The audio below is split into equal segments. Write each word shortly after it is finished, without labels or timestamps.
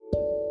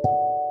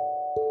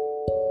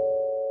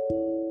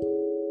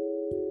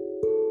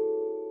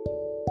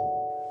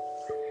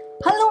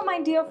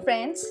dear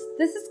friends,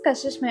 this is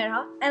Kashish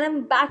Mehra and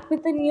I'm back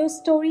with a new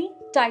story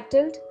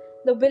titled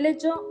The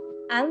Villager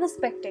and the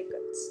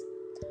Spectacles.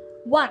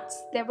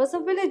 Once there was a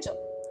villager.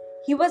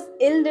 He was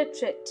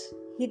illiterate.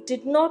 He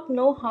did not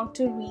know how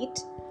to read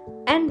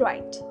and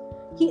write.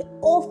 He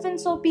often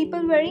saw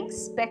people wearing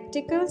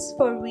spectacles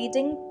for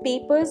reading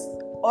papers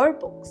or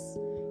books.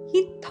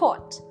 He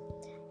thought,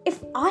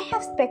 if I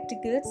have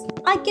spectacles,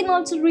 I can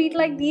also read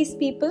like these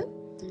people.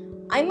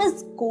 I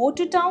must go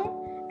to town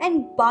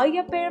and buy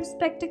a pair of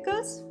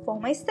spectacles for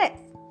myself.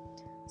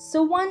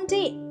 So one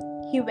day,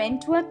 he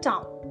went to a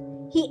town.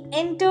 He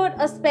entered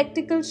a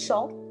spectacle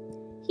shop.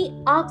 He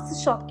asked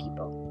the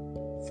shopkeeper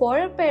for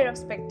a pair of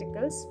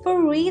spectacles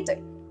for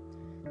reading.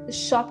 The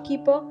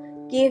shopkeeper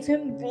gave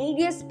him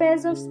various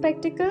pairs of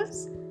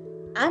spectacles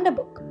and a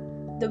book.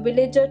 The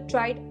villager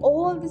tried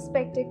all the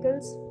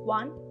spectacles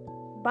one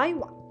by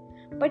one,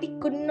 but he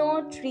could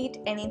not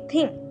read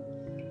anything.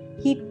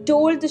 He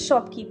told the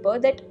shopkeeper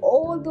that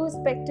all those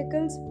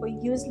spectacles were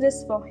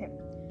useless for him.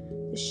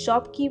 The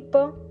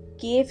shopkeeper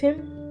gave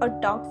him a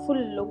doubtful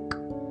look.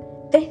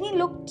 Then he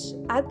looked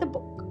at the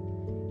book.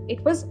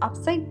 It was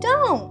upside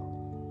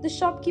down. The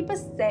shopkeeper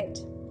said,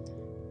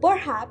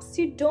 "Perhaps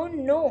you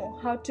don't know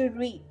how to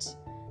read."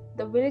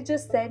 The villager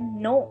said,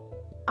 "No,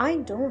 I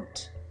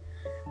don't.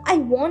 I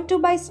want to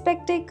buy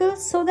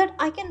spectacles so that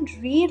I can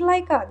read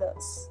like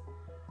others.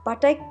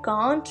 But I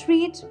can't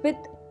read with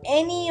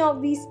any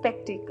of these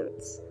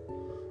spectacles."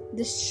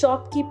 The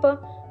shopkeeper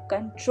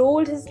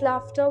controlled his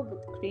laughter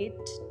with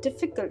great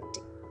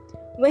difficulty.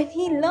 When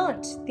he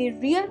learnt the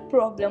real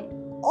problem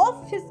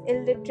of his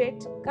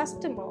illiterate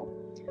customer,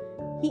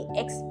 he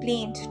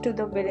explained to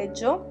the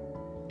villager,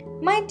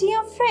 "My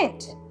dear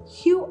friend,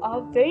 you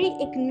are very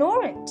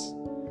ignorant.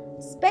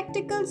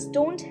 Spectacles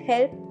don't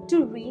help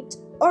to read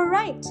or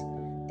write.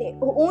 They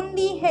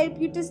only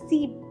help you to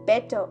see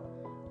better.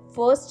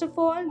 First of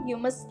all, you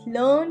must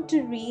learn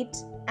to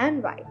read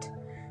and write."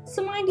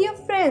 So, my dear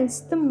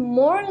friends, the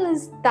moral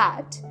is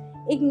that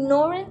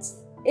ignorance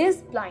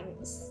is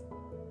blindness.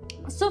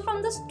 So,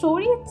 from the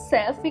story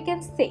itself, we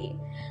can say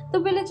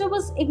the villager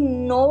was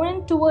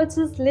ignorant towards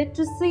his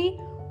literacy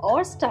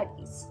or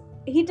studies.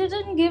 He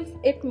didn't give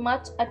it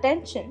much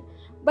attention,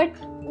 but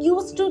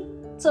used to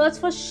search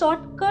for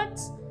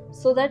shortcuts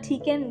so that he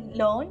can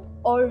learn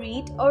or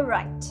read or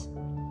write.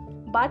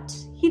 But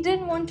he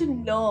didn't want to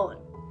learn.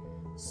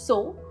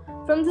 So,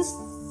 from this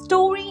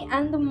story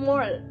and the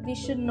moral, we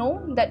should know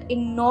that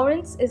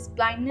ignorance is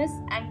blindness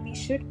and we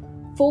should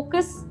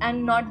focus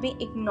and not be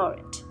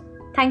ignorant.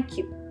 Thank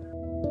you.